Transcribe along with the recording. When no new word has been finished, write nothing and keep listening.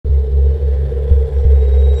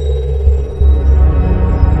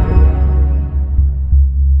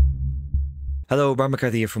Hello, Brian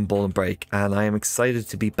McCarthy here from Bold&Break, and I am excited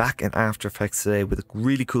to be back in After Effects today with a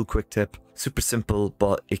really cool quick tip. Super simple,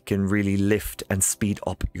 but it can really lift and speed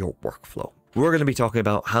up your workflow. We're going to be talking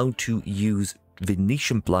about how to use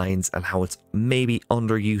Venetian blinds and how it's maybe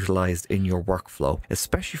underutilized in your workflow,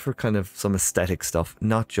 especially for kind of some aesthetic stuff,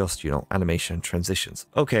 not just, animation and transitions.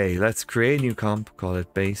 Okay, let's create a new comp, call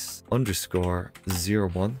it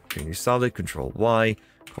base_01. Create new solid, Control Y,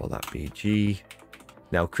 call that BG.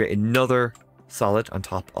 Now create another solid on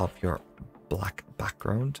top of your black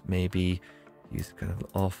background. Maybe use kind of an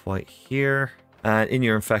off-white here. And in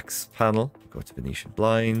your effects panel, go to Venetian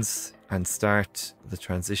blinds and start the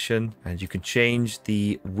transition. And you can change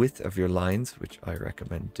the width of your lines, which I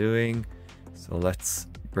recommend doing. So let's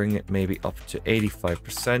bring it maybe up to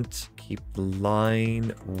 85%. Keep the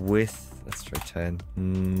line width, let's try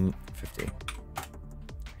 10, 15.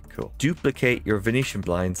 Cool. Duplicate your Venetian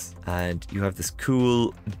blinds and you have this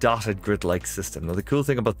cool dotted grid-like system. Now the cool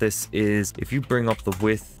thing about this is if you bring up the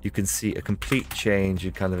width, you can see a complete change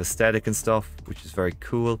in kind of aesthetic and stuff, which is very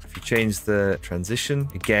cool. If you change the transition,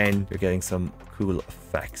 again, you're getting some cool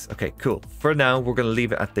effects. Okay, cool. For now, we're going to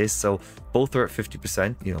leave it at this. So both are at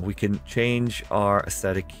 50%. We can change our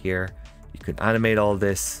aesthetic here. You can animate all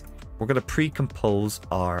this. We're going to pre-compose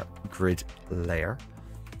our grid layer.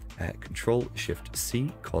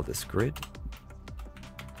 Control-Shift-C, call this grid.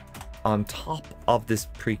 On top of this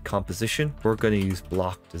pre-composition, we're going to use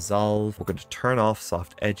block dissolve. We're going to turn off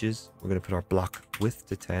soft edges. We're going to put our block width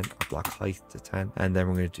to 10, our block height to 10, and then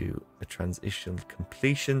we're going to do a transition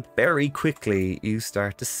completion. Very quickly, you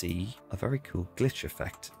start to see a very cool glitch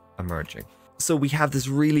effect emerging. So we have this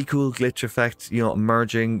really cool glitch effect,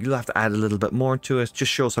 emerging. You'll have to add a little bit more to it.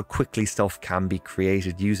 Just shows how quickly stuff can be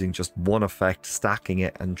created using just one effect, stacking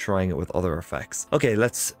it and trying it with other effects. Okay,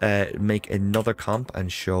 let's make another comp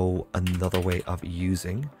and show another way of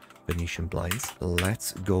using Venetian blinds.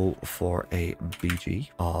 Let's go for a BG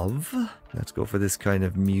of, let's go for this kind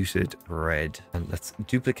of muted red, and let's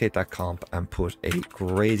duplicate that comp and put a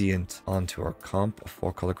gradient onto our comp, a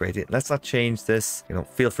 4-color gradient. Let's not change this.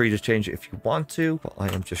 Feel free to change it if you want to, but I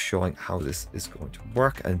am just showing how this is going to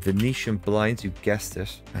work. And Venetian blinds, you guessed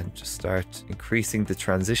it, and just start increasing the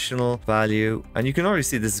transitional value. And you can already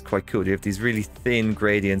see this is quite cool. You have these really thin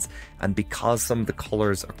gradients, and because some of the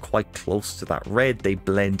colors are quite close to that red, they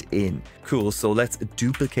blend in. Cool. So let's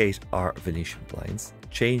duplicate our Venetian blinds,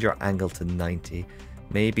 change our angle to 90.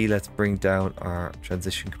 Maybe let's bring down our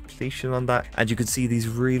transition completion on that, and you can see these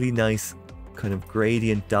really nice kind of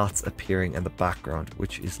gradient dots appearing in the background,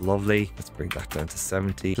 which is lovely. Let's bring that down to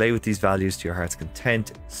 70. Play with these values to your heart's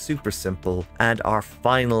content. Super simple. And our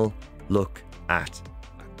final look at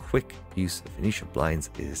a quick use of Venetian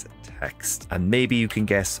blinds is text, and maybe you can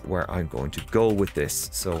guess where I'm going to go with this.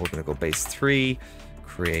 So we're going to go base 3,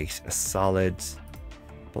 create a solid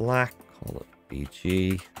black, call it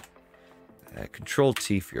BG, Control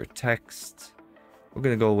T for your text. We're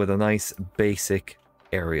going to go with a nice basic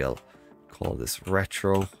Arial, call this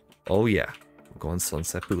retro. Oh yeah, we're going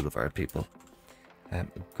Sunset Boulevard, people.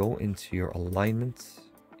 Go into your alignment,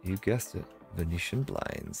 you guessed it, Venetian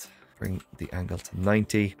blinds. Bring the angle to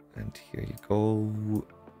 90, and here you go.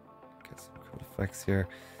 Get some cool effects here.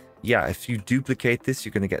 Yeah, if you duplicate this,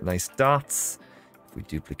 you're going to get nice dots. If we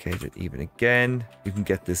duplicate it even again, you can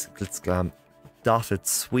get this glitz glam dotted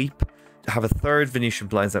sweep. To have a third Venetian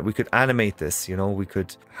blinds that we could animate this, we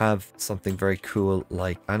could have something very cool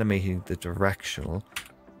like animating the directional.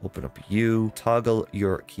 Open up U, toggle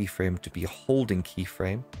your keyframe to be a holding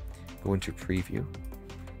keyframe. Go into preview,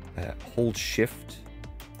 hold shift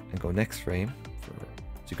and go next frame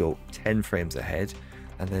to go 10 frames ahead.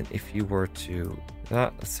 And then if you were to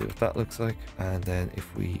let's see what that looks like. And then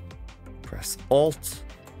if we press Alt,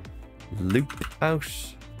 loop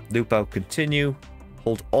out, continue,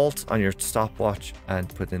 hold Alt on your stopwatch and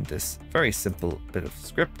put in this very simple bit of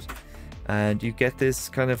script, and you get this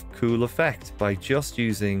kind of cool effect by just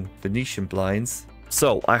using Venetian blinds.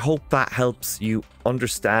 So I hope that helps you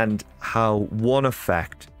understand how one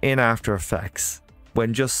effect in After Effects,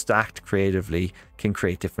 when just stacked creatively, can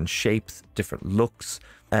create different shapes, different looks.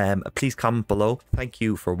 Please comment below. Thank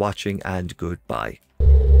you for watching, and goodbye.